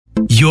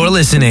You're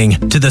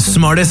listening to the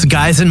smartest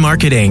guys in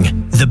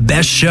marketing, the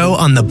best show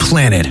on the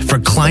planet for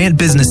client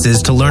businesses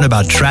to learn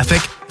about traffic,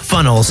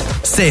 funnels,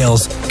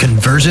 sales,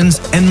 conversions,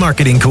 and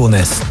marketing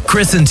coolness.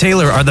 Chris and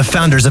Taylor are the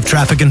founders of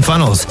Traffic and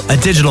Funnels, a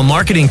digital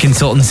marketing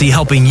consultancy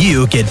helping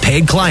you get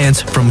paid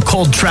clients from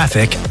cold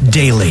traffic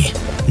daily.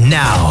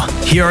 Now,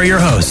 here are your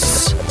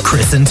hosts,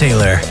 Chris and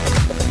Taylor.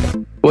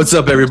 What's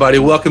up, everybody?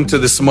 Welcome to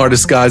the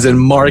smartest guys in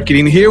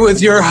marketing. Here with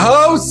your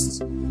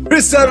hosts,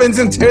 Chris Evans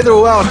and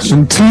Taylor Welch.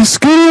 And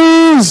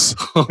T-Skis.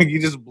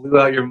 You just blew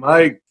out your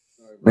mic.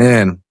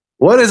 Man,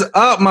 what is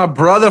up, my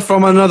brother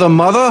from another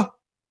mother?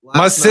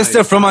 My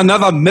sister from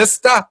another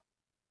mister?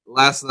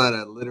 Last night,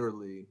 I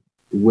literally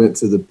went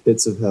to the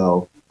pits of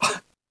hell.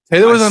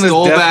 Taylor was on his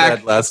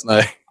deathbed last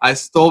night. I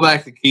stole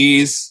back the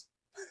keys,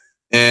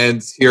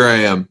 and here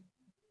I am,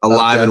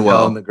 alive and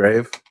well. In the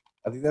grave.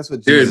 I think that's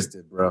what Jesus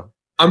did, bro.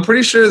 I'm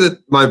pretty sure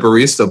that my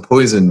barista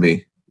poisoned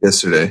me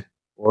yesterday.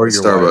 Or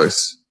your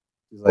Starbucks.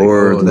 Like,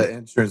 or the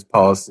insurance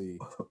policy.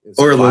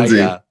 Or Lindsay.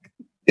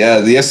 Yeah,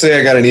 yesterday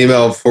I got an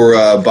email for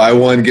buy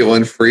one, get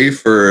one free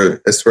for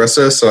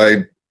espresso, so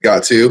I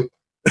got two.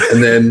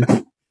 And then...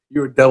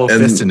 You were double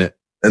fisting it.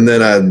 And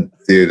then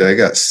I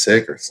got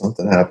sick or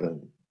something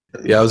happened.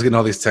 Yeah, I was getting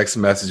all these text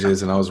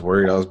messages, and I was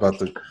worried I was about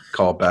to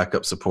call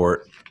backup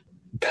support.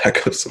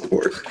 Backup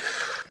support.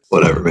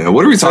 Whatever, man.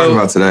 What are we talking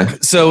about today?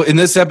 So in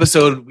this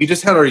episode, we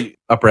just had our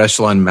upper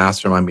echelon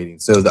mastermind meeting.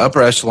 So the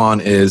upper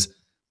echelon is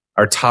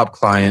our top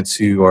clients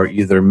who are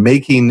either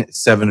making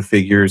seven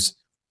figures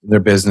in their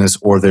business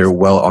or they're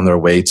well on their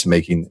way to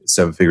making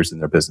seven figures in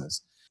their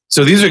business.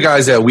 So these are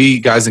guys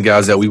and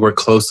gals that we work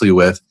closely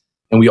with,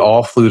 and we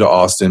all flew to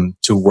Austin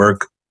to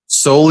work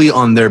solely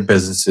on their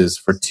businesses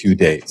for 2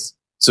 days.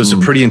 So it's a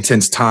pretty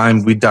intense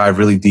time. We dive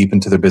really deep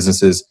into their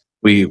businesses.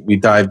 We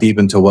dive deep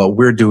into what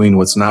we're doing,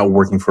 what's not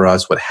working for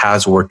us, what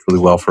has worked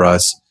really well for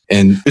us.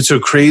 And it's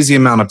a crazy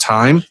amount of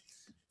time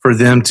for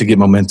them to get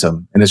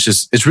momentum. And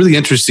it's really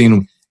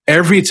interesting.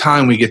 Every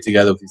time we get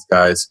together with these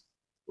guys,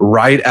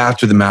 right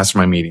after the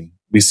mastermind meeting,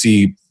 we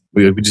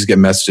just get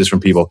messages from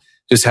people.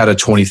 Just had a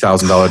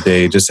 $20,000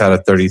 day, just had a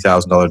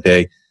 $30,000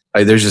 day.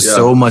 There's just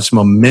so much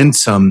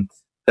momentum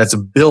that's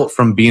built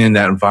from being in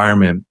that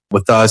environment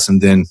with us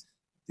and then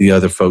the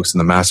other folks in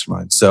the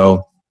mastermind.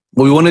 So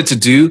what we wanted to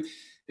do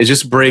is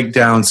just break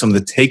down some of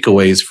the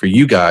takeaways for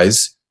you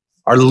guys,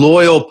 our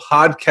loyal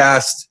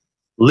podcast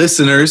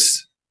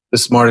listeners, the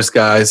smartest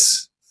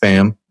guys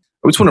fam.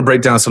 We just want to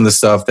break down some of the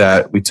stuff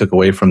that we took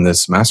away from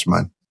this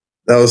mastermind.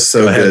 That was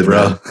so good,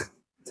 bro.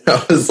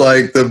 That was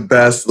like the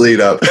best lead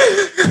up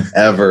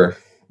ever.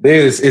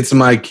 Dude, it's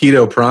my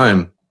Keto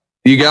Prime.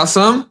 You got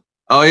some?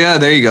 Oh, yeah,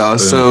 there you go.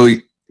 So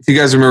if you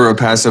guys remember a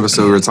past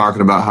episode, we were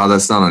talking about how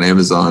that's not on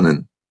Amazon,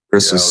 and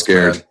Chris was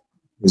scared. He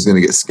was going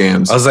to get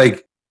scams. I was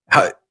like,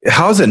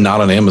 how is it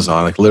not on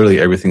Amazon? Like literally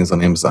everything is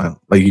on Amazon.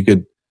 Like you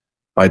could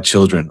buy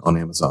children on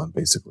Amazon,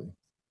 basically.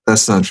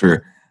 That's not true.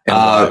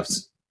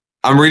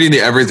 I'm reading the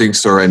Everything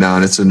Store right now,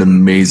 and it's an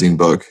amazing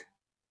book.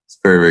 It's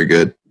very, very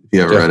good. If you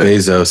haven't read it.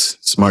 Bezos,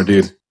 smart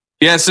dude.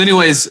 Yeah. So,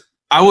 anyways,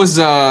 I was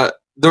the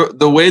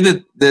way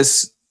that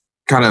this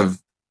kind of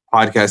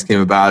podcast came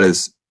about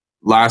is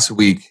last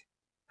week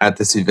at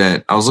this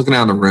event. I was looking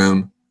out in the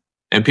room,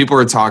 and people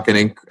were talking.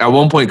 And at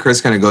one point, Chris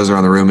kind of goes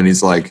around the room, and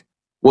he's like,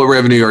 "What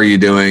revenue are you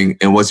doing,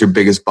 and what's your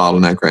biggest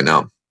bottleneck right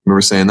now?"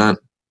 Remember saying that?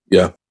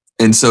 Yeah.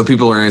 And so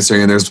people are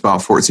answering, and there's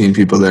about 14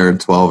 people there,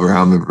 12 or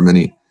however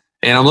many.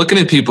 And I'm looking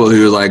at people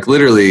who, like,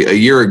 literally a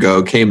year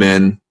ago came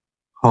in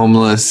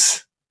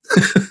homeless.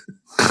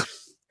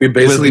 We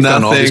basically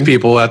found all these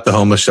people at the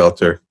homeless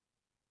shelter.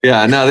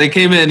 Yeah, no, they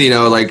came in,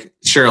 like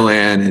Cheryl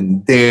Ann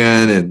and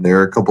Dan, and there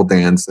are a couple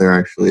Dans there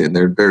actually, and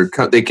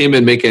they came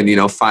in making,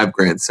 $5,000,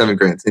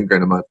 $7,000,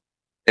 $10,000 a month,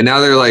 and now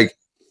they're like,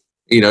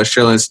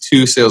 Cheryl Ann's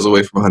 2 sales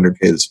away from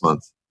 100K this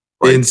month.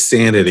 Like,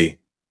 insanity.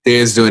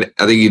 Dan's doing,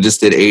 I think he just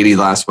did 80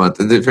 last month,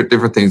 and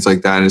different things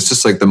like that. And it's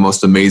just like the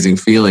most amazing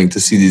feeling to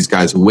see these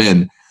guys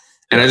win.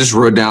 And I just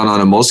wrote down on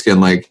a moleskin,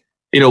 like,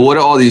 what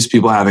do all these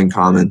people have in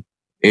common?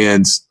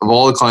 And of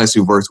all the clients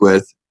we've worked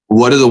with,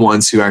 what are the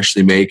ones who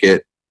actually make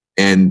it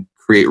and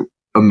create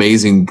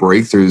amazing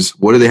breakthroughs?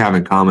 What do they have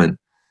in common?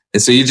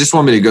 And so you just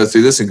want me to go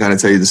through this and kind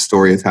of tell you the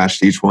story attached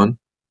to each one?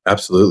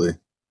 Absolutely.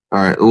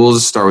 All right. We'll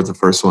just start with the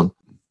first one.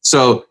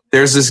 So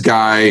there's this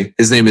guy,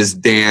 his name is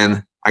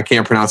Dan. I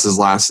can't pronounce his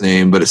last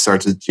name, but it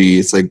starts with G.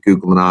 It's like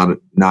Google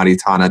Naughty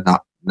Tana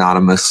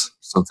Anonymous,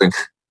 something.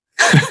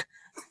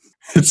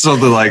 It's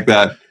something like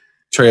that.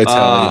 Trey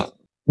Italian.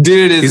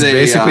 Dude He's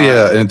basically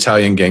an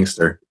Italian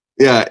gangster.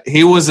 Yeah,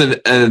 he was a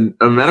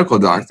medical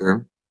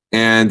doctor,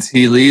 and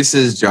he leaves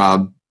his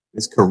job,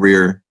 his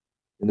career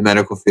in the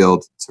medical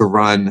field to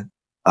run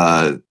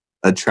a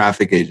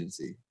traffic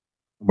agency.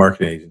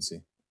 Marketing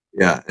agency.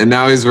 Yeah, and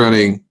now he's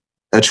running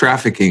a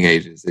trafficking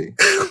agency.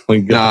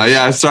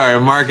 A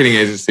marketing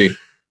agency.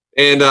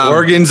 And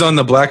organs on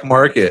the black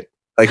market.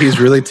 Like he's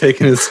really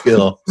taking his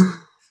skill.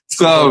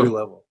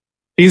 So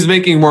he's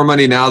making more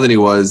money now than he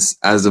was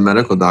as a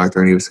medical doctor,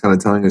 and he was kind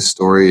of telling his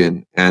story.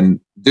 And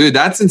dude,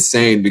 that's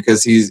insane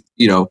because he's,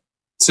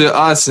 to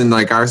us in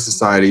like our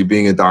society,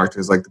 being a doctor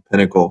is like the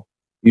pinnacle.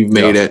 You've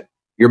made it.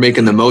 You're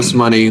making the most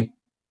money.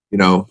 You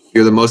know,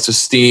 you're the most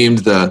esteemed,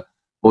 the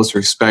most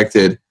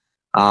respected.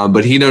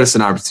 But he noticed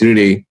an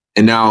opportunity,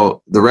 and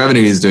now the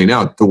revenue he's doing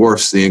now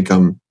dwarfs the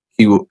income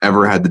he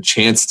ever had the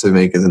chance to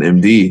make as an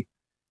MD.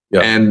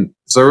 Yeah. And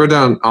so I wrote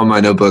down on my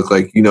notebook,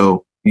 like, you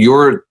know,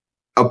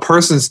 a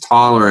person's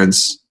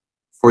tolerance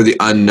for the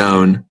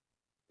unknown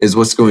is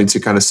what's going to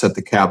kind of set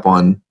the cap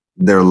on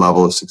their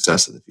level of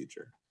success in the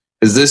future.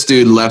 Because this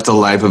dude left a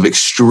life of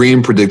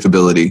extreme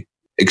predictability,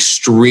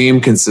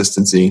 extreme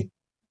consistency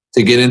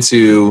to get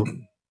into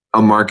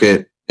a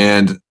market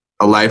and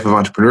a life of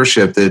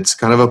entrepreneurship that's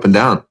kind of up and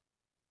down,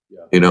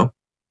 you know?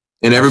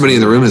 And everybody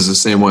in the room is the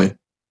same way.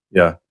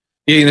 Yeah.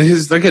 Yeah, you know,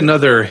 here's like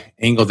another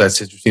angle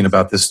that's interesting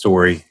about this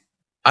story.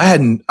 I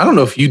don't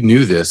know if you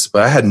knew this,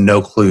 but I had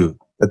no clue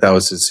that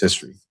was his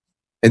history.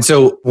 And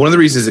so one of the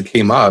reasons it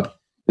came up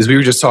is we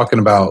were just talking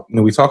about, you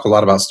know, we talk a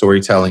lot about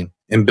storytelling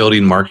and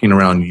building marketing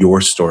around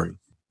your story.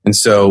 And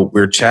so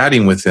we're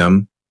chatting with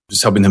him,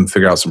 just helping him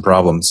figure out some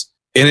problems.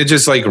 And it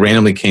just like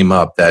randomly came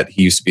up that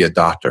he used to be a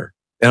doctor.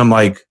 And I'm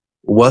like,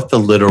 what the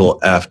literal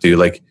F, dude?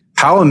 Like,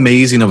 how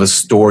amazing of a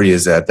story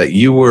is that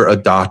you were a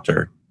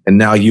doctor and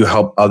now you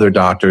help other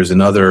doctors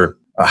and other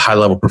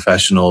high-level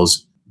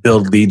professionals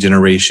build lead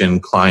generation,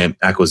 client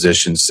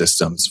acquisition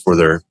systems for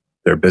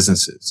their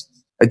businesses.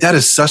 Like, that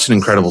is such an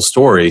incredible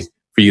story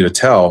for you to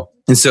tell.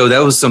 And so that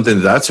was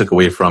something that I took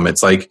away from it.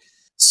 It's like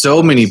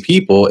so many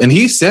people, and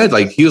he said,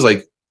 like, he was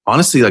like,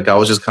 honestly, like I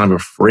was just kind of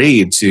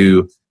afraid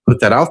to put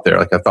that out there.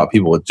 Like I thought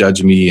people would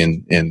judge me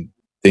and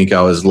think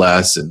I was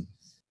less, and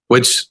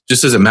which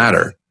just doesn't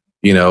matter,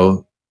 you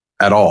know,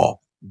 at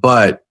all.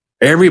 But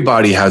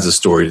everybody has a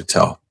story to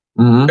tell.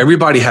 Mm-hmm.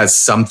 Everybody has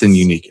something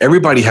unique.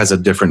 Everybody has a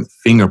different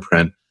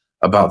fingerprint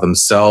about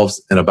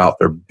themselves and about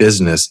their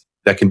business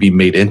that can be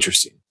made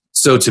interesting.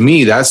 So to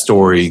me, that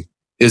story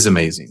is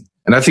amazing.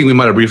 And I think we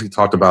might have briefly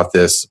talked about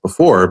this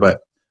before,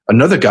 but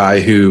another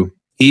guy who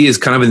he is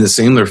kind of in the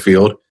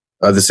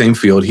same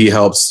field, he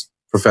helps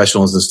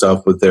professionals and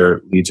stuff with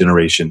their lead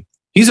generation.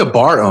 He's a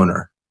bar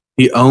owner.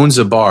 He owns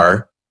a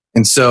bar.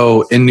 And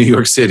so in New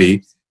York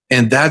City,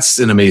 and that's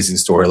an amazing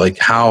story, like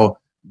how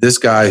this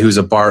guy who's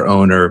a bar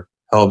owner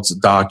helps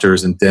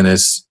doctors and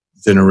dentists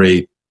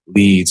generate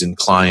leads and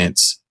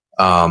clients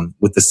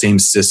with the same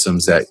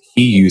systems that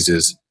he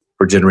uses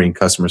for generating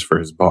customers for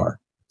his bar.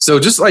 So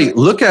just like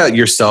look at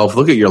yourself,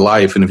 look at your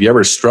life, and if you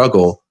ever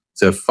struggle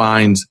to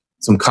find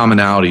some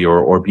commonality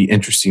or be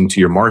interesting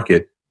to your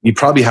market, you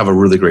probably have a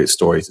really great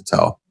story to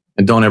tell,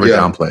 and don't ever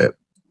downplay it.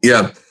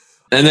 Yeah.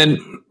 And then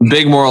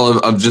big moral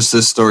of just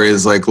this story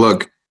is like,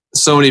 look,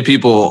 so many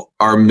people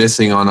are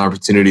missing on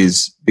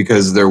opportunities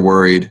because they're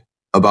worried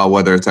about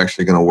whether it's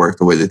actually going to work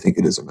the way they think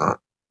it is or not.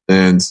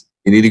 And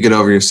you need to get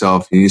over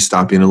yourself. You need to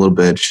stop being a little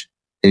bitch,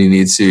 and you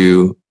need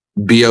to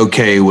be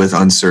okay with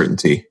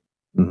uncertainty.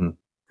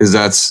 Because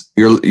that's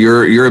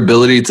your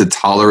ability to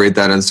tolerate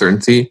that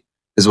uncertainty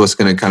is what's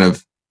going to kind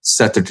of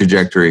set the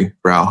trajectory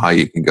for how high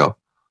you can go.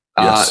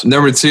 Yes.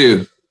 Number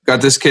 2,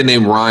 got this kid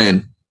named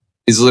Ryan.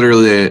 He's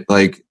literally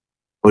like,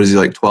 what is he,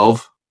 like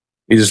 12?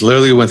 He just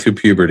literally went through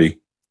puberty.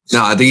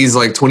 No, I think he's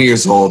like 20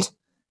 years old.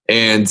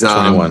 And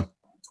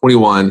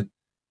 21.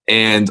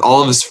 And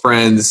all of his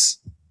friends,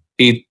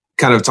 he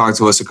kind of talked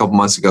to us a couple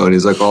months ago, and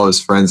he's like, all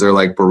his friends are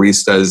like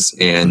baristas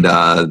and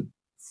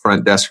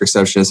front desk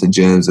receptionists at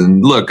gyms.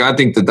 And look, I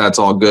think that that's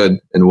all good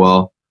and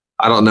well.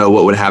 I don't know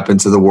what would happen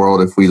to the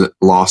world if we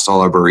lost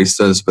all our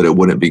baristas, but it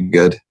wouldn't be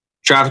good.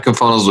 Traffic and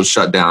funnels would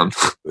shut down.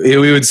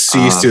 We would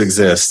cease to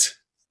exist.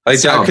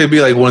 Like that could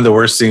be like one of the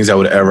worst things that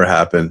would ever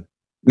happen.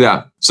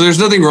 Yeah. So there's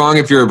nothing wrong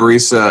if you're a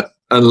barista,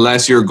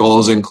 unless your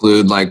goals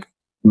include like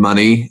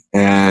money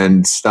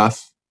and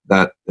stuff.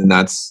 That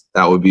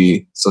would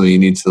be something you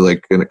need to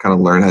like kind of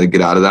learn how to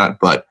get out of that.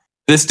 But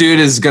this dude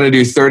is going to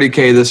do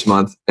 $30K this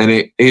month,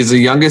 and he's the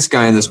youngest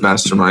guy in this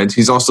mastermind.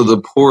 He's also the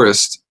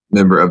poorest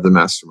member of the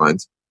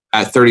mastermind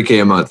at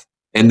 $30K a month.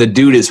 And the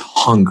dude is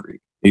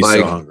hungry. He's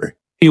so hungry.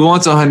 He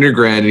wants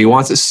 $100,000, and he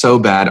wants it so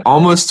bad,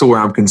 almost to where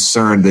I'm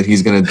concerned that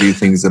he's going to do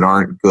things that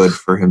aren't good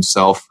for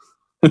himself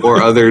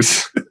or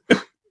others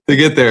to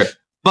get there.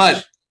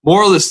 But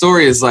moral of the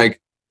story is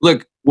like,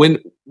 look, where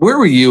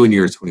were you when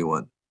you were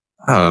 21?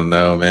 I don't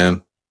know,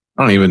 man.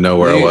 I don't even know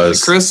where I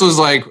was. Chris was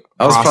like,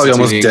 I was probably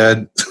almost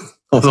dead.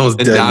 I was almost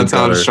in dead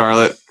downtown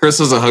Charlotte. Chris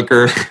was a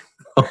hooker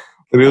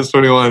when he was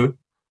 21.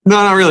 No,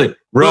 not really.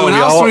 Bro,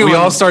 we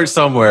all start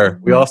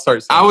somewhere.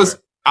 I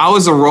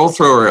was a roll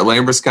thrower at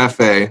Lambert's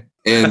Cafe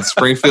in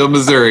Springfield,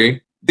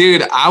 Missouri.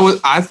 Dude,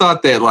 I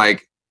thought that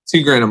like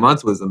 $2,000 a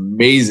month was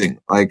amazing.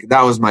 Like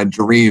that was my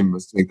dream,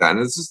 was to make that. And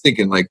I was just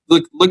thinking like,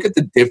 look at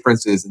the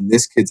differences in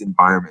this kid's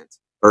environment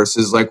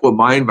versus like what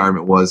my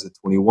environment was at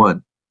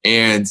 21.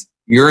 And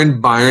your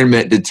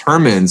environment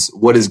determines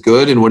what is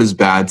good and what is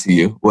bad to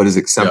you, what is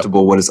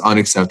acceptable, what is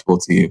unacceptable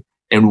to you.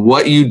 And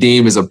what you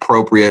deem is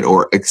appropriate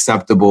or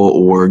acceptable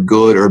or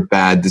good or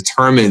bad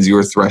determines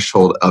your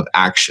threshold of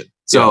action.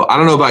 So I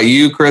don't know about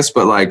you, Chris,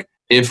 but like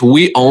if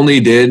we only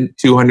did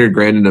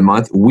 $200,000 in a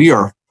month, we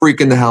are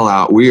freaking the hell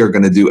out. We are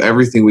going to do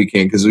everything we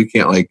can because we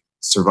can't like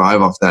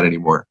survive off that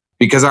anymore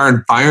because our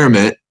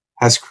environment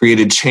has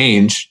created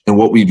change in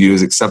what we view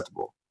as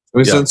acceptable.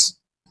 Does that make sense?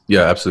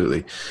 Yeah,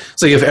 absolutely.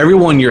 It's like if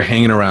everyone you're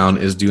hanging around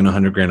is doing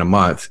 $100,000 a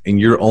month and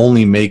you're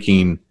only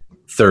making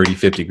 30,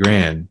 50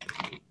 grand,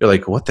 you're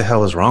like, what the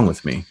hell is wrong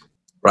with me?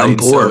 Right. I'm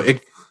poor. So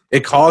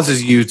it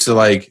causes you to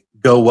like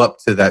go up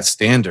to that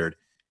standard.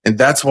 And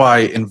that's why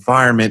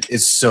environment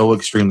is so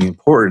extremely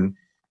important.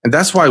 And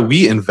that's why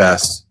we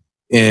invest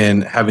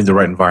in having the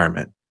right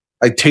environment.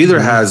 Like Taylor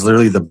has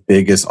literally the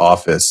biggest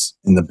office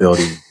in the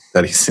building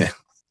that he's in.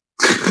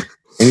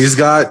 And he's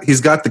got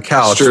the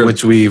couch,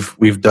 which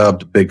we've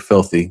dubbed Big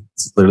Filthy.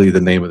 It's literally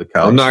the name of the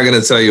couch. I'm not going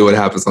to tell you what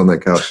happens on that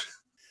couch.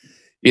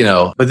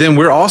 But then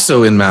we're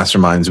also in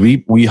masterminds.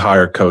 We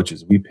hire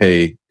coaches. We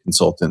pay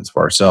consultants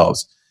for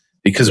ourselves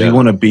because we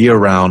want to be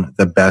around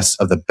the best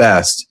of the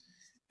best.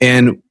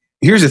 And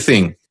here's the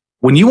thing.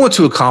 When you want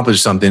to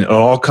accomplish something, it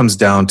all comes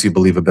down to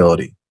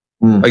believability.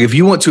 Like if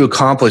you want to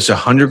accomplish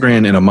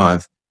 $100,000 in a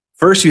month,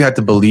 first you have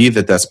to believe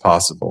that that's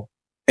possible.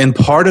 And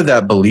part of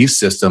that belief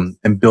system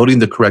and building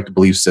the correct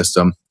belief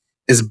system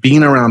is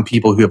being around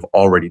people who have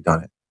already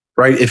done it,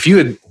 right? If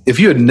you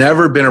had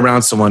never been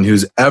around someone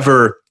who's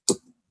ever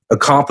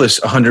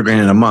accomplished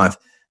 $100,000 in a month,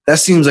 that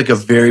seems like a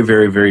very,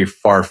 very, very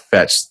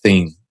far-fetched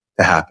thing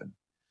to happen.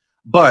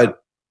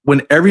 But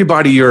when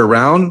everybody you're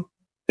around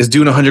is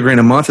doing $100,000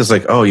 a month, it's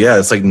like, oh yeah,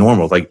 it's like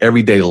normal. Like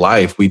everyday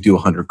life, we do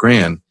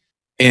 $100,000.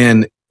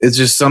 And it's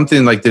just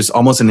something like there's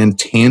almost an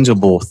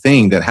intangible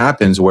thing that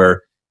happens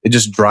where it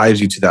just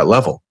drives you to that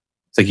level.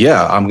 It's like,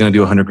 yeah, I'm going to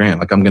do $100,000.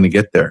 Like I'm going to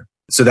get there.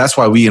 So that's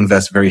why we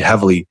invest very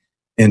heavily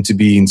into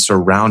being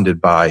surrounded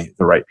by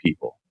the right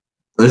people.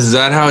 Is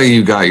that how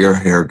you got your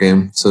hair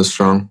game so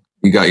strong?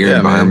 You got your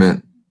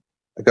environment? Man.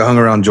 Like I hung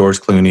around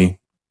George Clooney,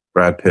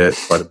 Brad Pitt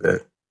quite a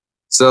bit.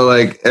 So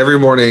like every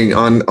morning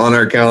on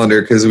our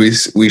calendar, because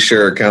we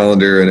share a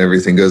calendar and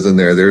everything goes in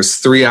there, there's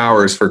 3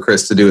 hours for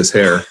Chris to do his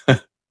hair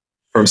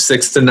from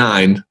 6 to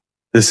 9.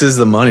 This is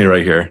the money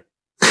right here.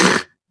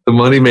 The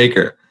money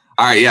maker.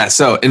 All right. Yeah.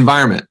 So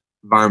environment.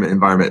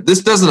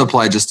 This doesn't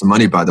apply just to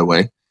money, by the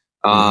way.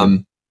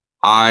 When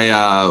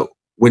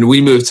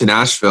we moved to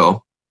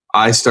Nashville,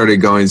 I started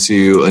going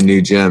to a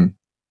new gym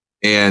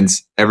and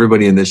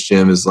everybody in this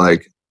gym is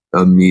like a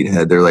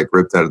meathead. They're like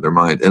ripped out of their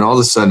mind. And all of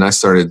a sudden I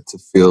started to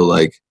feel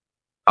like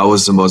I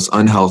was the most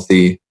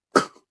unhealthy,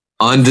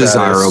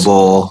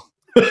 undesirable.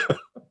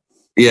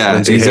 Yeah,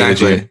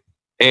 exactly.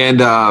 And,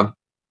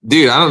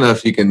 dude, I don't know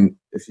if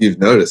you've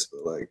noticed,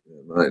 but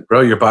like,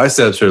 bro, your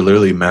biceps are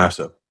literally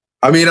massive.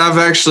 I mean, I've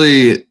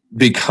actually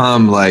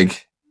become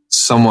like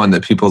someone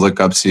that people look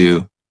up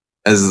to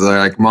as they're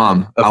like,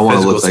 Mom, I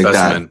want to look like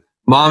that.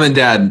 Mom and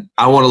Dad,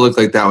 I want to look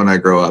like that when I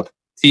grow up.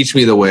 Teach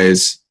me the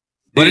ways.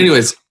 But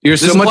anyways, you're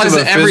so much of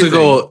a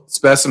physical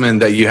specimen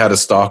that you had a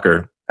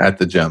stalker at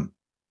the gym.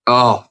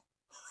 Oh,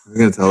 I'm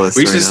going to tell us.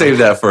 We should save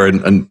that for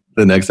the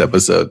next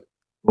episode.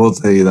 We'll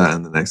tell you that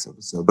in the next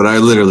episode. But I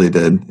literally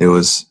did. It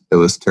was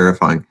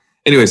terrifying.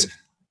 Anyways,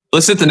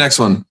 let's hit the next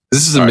one.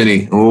 This is a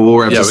mini. And we'll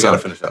wrap this up. Yeah, we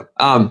got to finish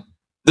up.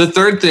 The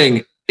third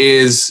thing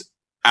is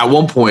at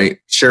one point,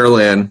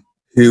 Cheryl Ann,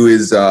 who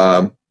is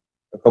a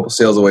couple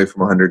sales away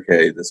from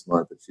 100K this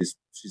month,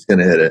 she's going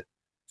to hit it.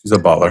 She's a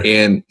baller.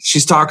 And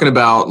she's talking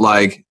about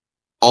like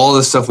all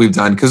the stuff we've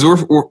done. Because we're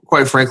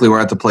quite frankly, we're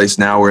at the place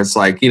now where it's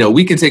like,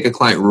 we can take a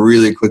client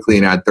really quickly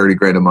and add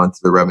 $30,000 a month to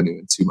the revenue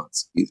in 2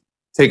 months.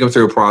 Take them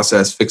through a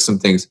process, fix some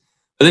things.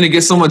 But then it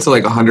gets someone to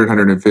like 100,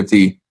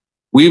 150.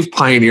 We've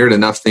pioneered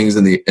enough things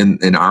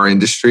in our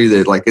industry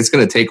that like it's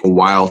going to take a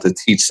while to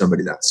teach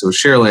somebody that. So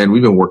Cheryl Ann,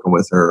 we've been working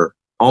with her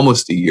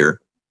almost a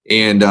year.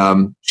 And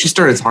she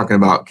started talking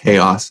about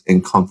chaos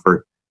and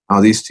comfort.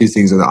 How these two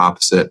things are the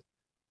opposite.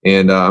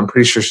 And I'm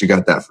pretty sure she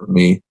got that from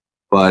me,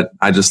 but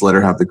I just let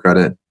her have the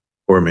credit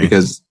for me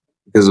because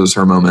it was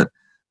her moment.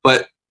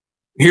 But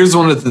here's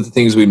one of the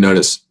things we've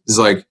noticed is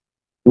like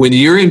when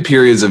you're in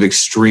periods of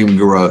extreme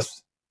growth,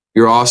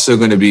 you're also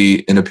going to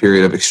be in a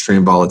period of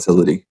extreme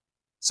volatility.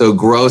 So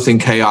growth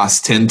and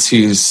chaos tend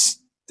to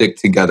stick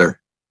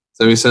together. Does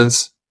that make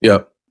sense?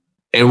 Yep.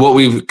 And what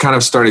we've kind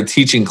of started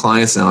teaching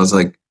clients now is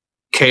like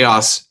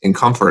chaos and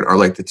comfort are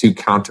like the two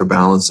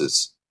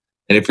counterbalances.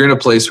 And if you're in a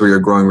place where you're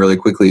growing really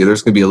quickly,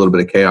 there's going to be a little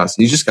bit of chaos.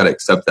 You just got to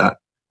accept that.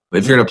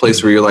 If you're in a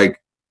place where you're like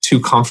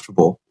too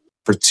comfortable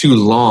for too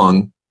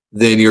long,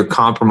 then you're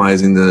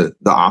compromising the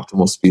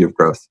optimal speed of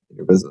growth in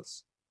your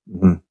business.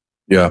 Mm-hmm.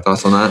 Yeah.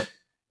 Thoughts on that?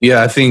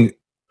 Yeah, I think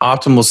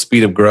optimal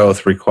speed of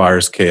growth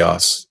requires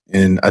chaos.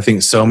 And I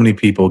think so many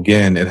people,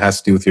 again, it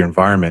has to do with your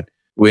environment.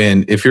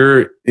 If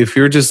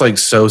you're just like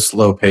so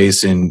slow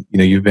pace and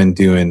you've been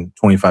doing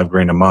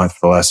 $25,000 a month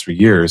for the last 3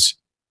 years,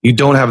 you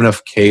don't have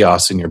enough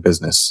chaos in your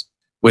business,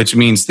 which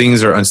means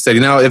things are unsteady.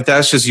 Now, if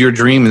that's just your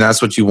dream and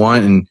that's what you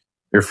want and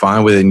you're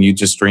fine with it and you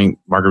just drink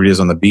margaritas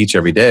on the beach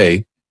every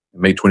day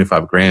and make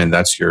 $25,000,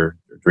 that's your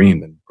dream,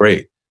 then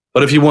great.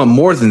 But if you want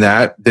more than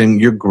that, then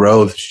your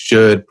growth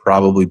should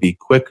probably be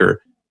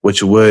quicker,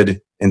 which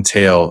would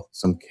entail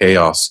some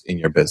chaos in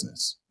your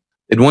business.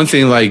 And one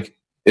thing, like,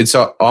 it's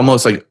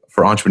almost like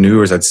for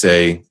entrepreneurs, I'd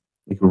say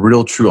like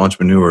real true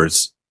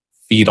entrepreneurs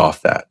feed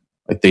off that.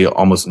 Like they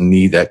almost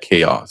need that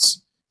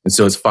chaos. And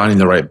so it's finding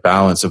the right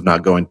balance of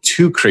not going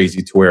too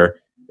crazy to where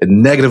it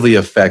negatively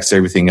affects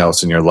everything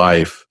else in your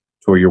life,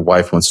 to where your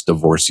wife wants to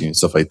divorce you and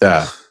stuff like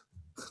that.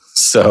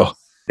 So,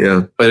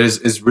 yeah, but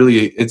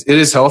it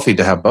is healthy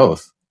to have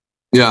both.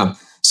 Yeah.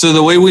 So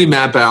the way we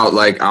map out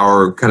like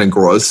our kind of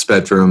growth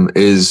spectrum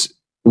is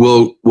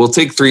we'll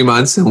take 3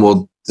 months and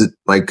we'll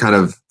like kind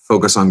of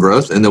focus on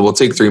growth, and then we'll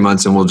take 3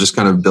 months and we'll just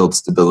kind of build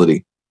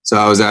stability. So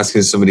I was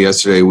asking somebody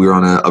yesterday, we were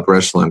on an upper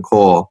echelon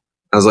call.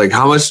 I was like,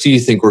 how much do you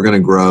think we're going to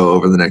grow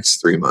over the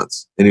next 3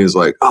 months? And he was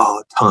like, oh,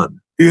 a ton.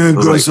 You're going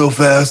to grow so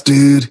fast,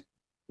 dude.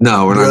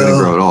 No, we're not going to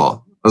grow at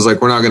all. I was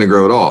like, we're not going to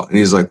grow at all. And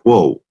he's like,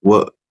 whoa,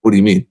 what do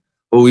you mean?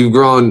 Well, we've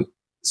grown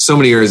so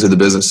many areas of the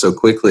business so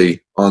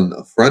quickly on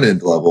the front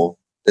end level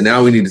that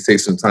now we need to take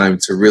some time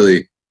to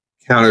really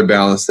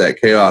counterbalance that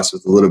chaos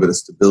with a little bit of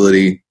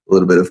stability, a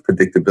little bit of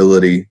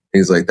predictability,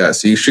 things like that.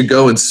 So you should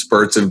go in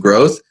spurts of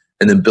growth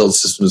and then build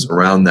systems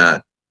around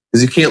that,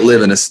 because you can't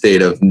live in a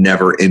state of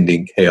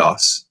never-ending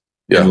chaos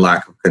and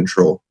lack of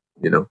control,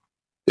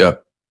 Yeah.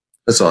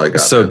 That's all I got.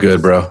 That's so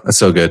good, bro. That's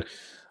so good.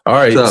 All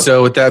right.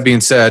 So with that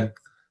being said,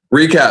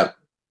 recap.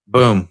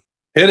 Boom.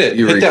 Hit it.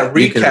 Hit that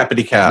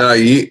recapity cap. No,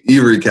 you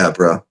recap,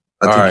 bro.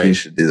 I think you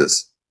should do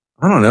this.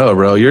 I don't know,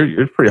 bro.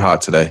 You're pretty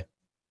hot today.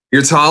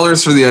 Your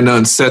tolerance for the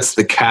unknown sets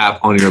the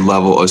cap on your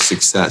level of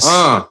success.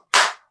 Yeah.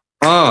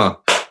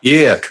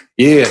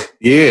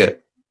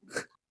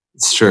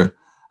 It's true.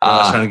 I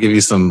was trying to give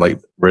you some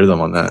like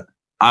rhythm on that.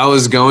 I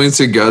was going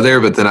to go there,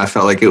 but then I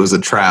felt like it was a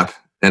trap,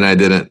 and I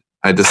didn't.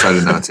 I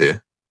decided not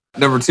to.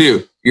 Number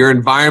 2, your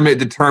environment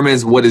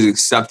determines what is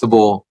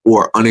acceptable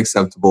or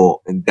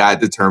unacceptable, and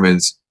that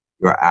determines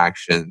your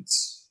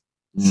actions.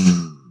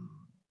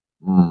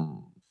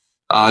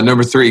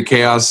 Number 3,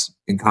 chaos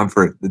and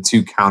comfort, the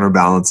two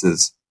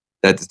counterbalances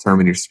that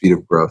determine your speed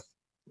of growth.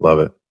 Love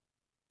it.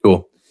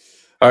 Cool.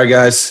 All right,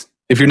 guys.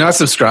 If you're not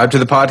subscribed to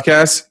the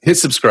podcast, hit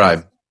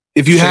subscribe.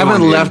 If you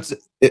haven't left,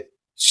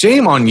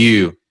 shame on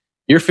you.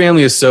 Your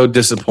family is so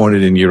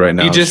disappointed in you right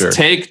now. You just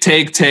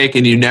take,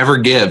 and you never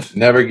give.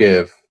 Never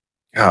give.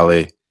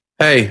 Golly.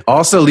 Hey,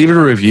 also leave a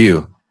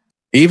review.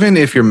 Even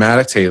if you're mad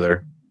at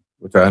Taylor,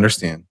 which I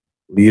understand,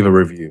 leave a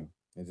review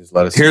and just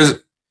let us know.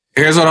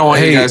 Here's what I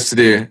want you guys to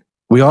do.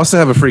 We also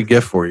have a free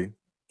gift for you.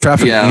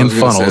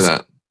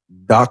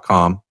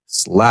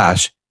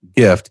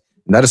 trafficandfunnels.com/gift.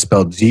 And that is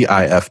spelled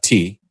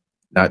GIFT,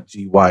 not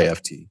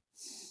GYFT.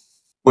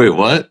 Wait,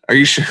 what? Are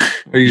you sure?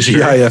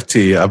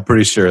 GIFT. I'm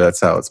pretty sure that's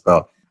how it's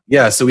spelled.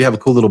 Yeah, so we have a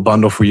cool little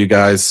bundle for you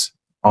guys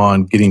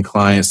on getting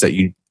clients that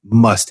you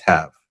must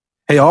have.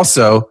 Hey,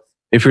 also,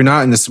 if you're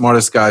not in the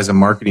Smartest Guys in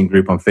Marketing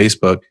group on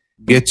Facebook,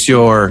 get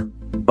your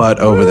butt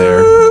over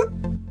there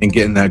and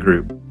get in that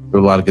group.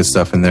 There's a lot of good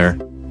stuff in there.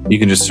 You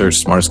can just search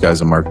Smartest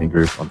Guys in Marketing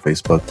group on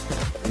Facebook.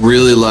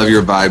 Really love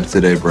your vibe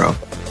today, bro.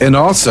 And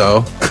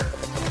also,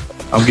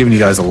 I'm giving you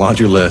guys a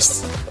laundry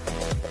list.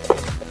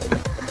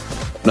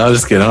 No, I'm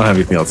just kidding. I don't have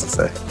anything else to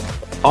say.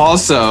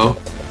 Also,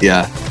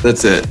 yeah,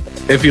 that's it.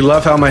 If you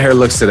love how my hair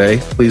looks today,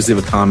 please leave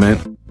a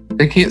comment.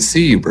 They can't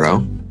see you,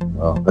 bro.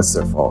 Well, that's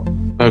their fault.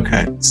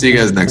 Okay. See you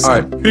guys next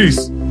time. All right.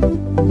 Peace.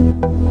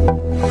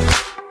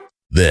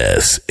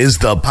 This is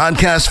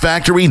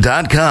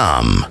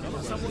thepodcastfactory.com.